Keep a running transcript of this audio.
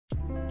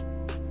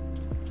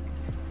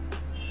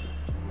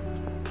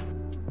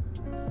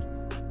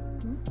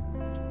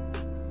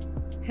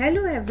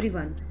Hello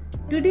everyone.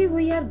 Today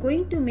we are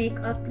going to make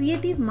a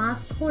creative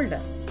mask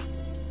holder.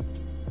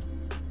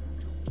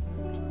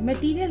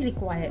 Material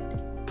required: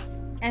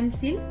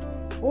 M-Seal,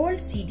 old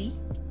CD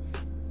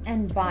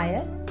and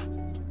wire,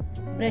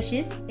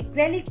 brushes,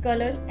 acrylic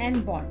color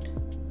and bond.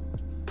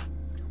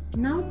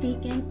 Now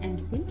take an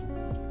M-Seal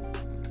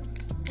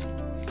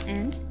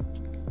and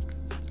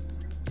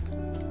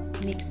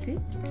mix it.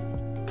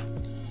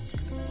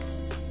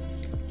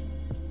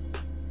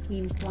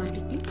 Same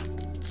quantity.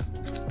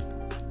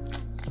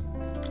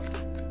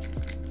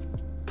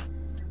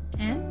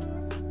 And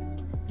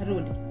roll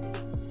it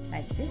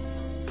like this.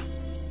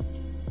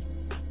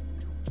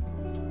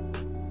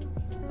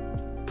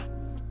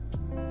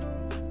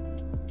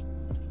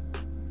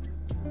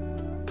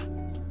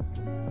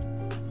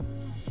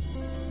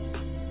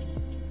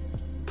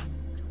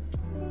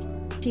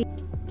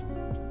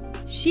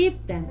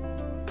 Shape them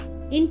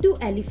into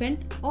elephant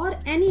or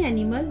any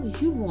animal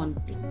you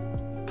want to.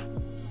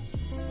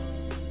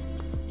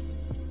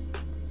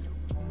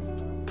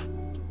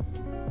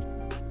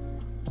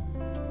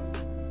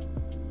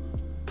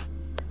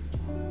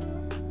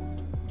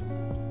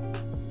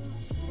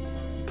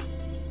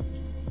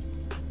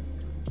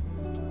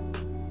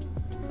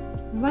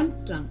 One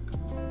trunk.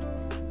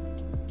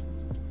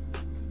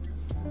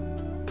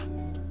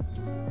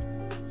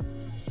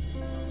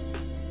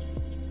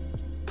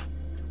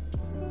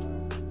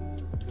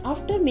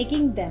 After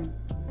making them,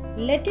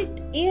 let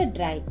it air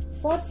dry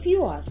for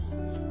few hours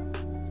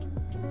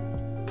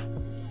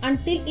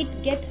until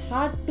it get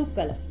hard to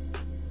color.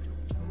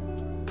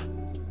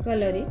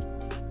 Color it.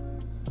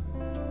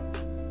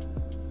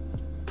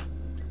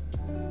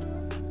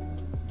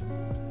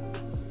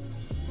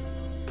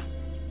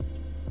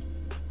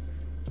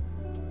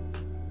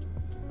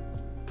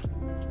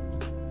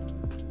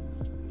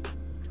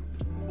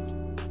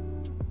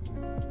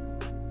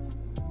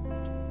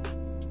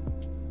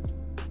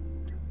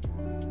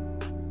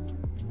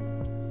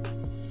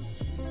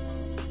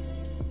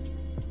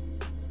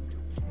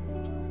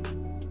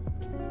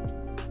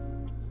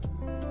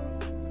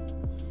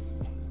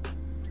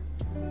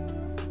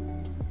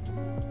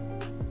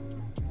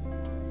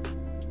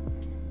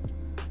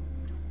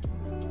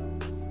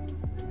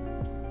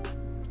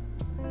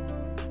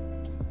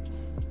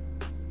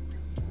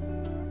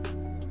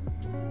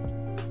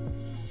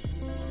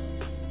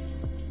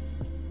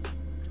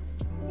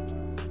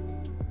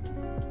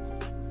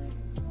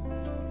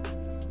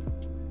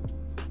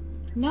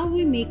 Now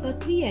we make a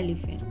 3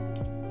 elephant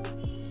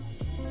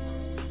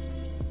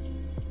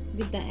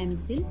with the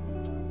M-Seal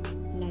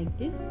like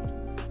this.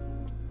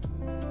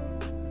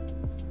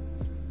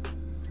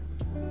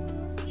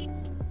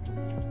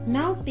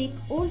 Now take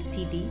old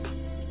CD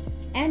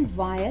and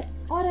wire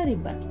or a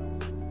ribbon.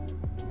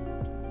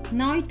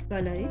 Now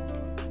color it.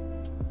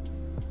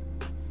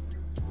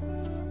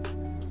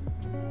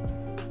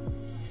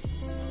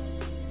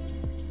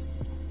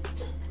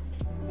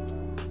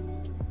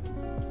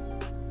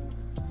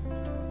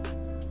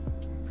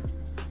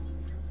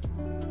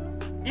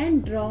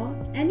 And draw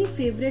any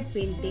favorite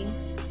painting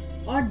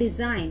or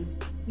design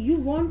you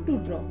want to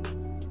draw.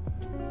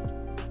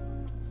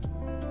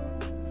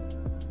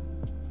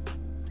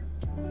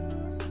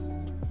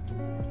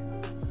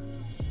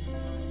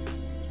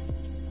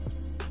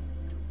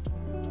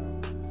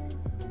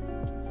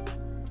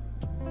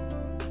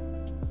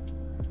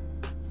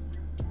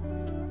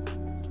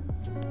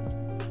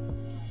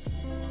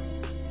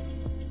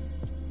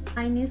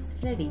 Design is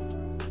ready.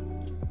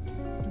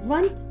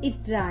 Once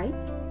it dried,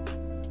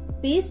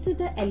 paste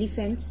the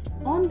elephants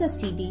on the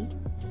CD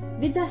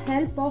with the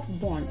help of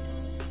bond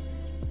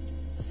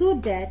so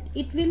that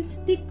it will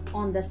stick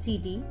on the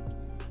CD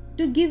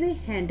to give a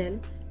handle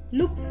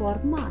look for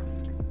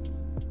mask.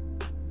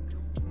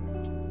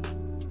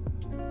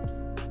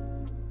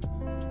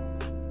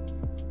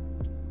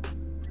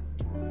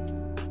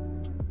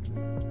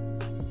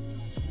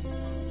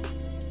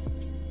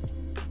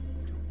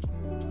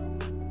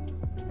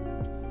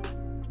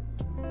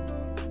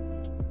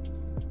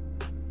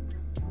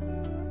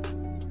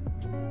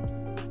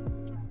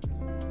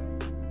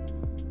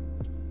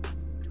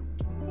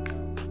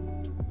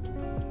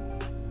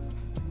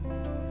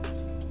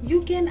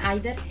 You can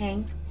either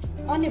hang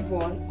on a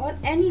wall or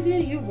anywhere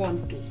you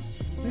want to.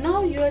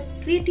 Now your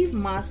creative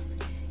mask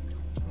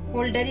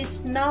holder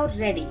is now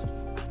ready.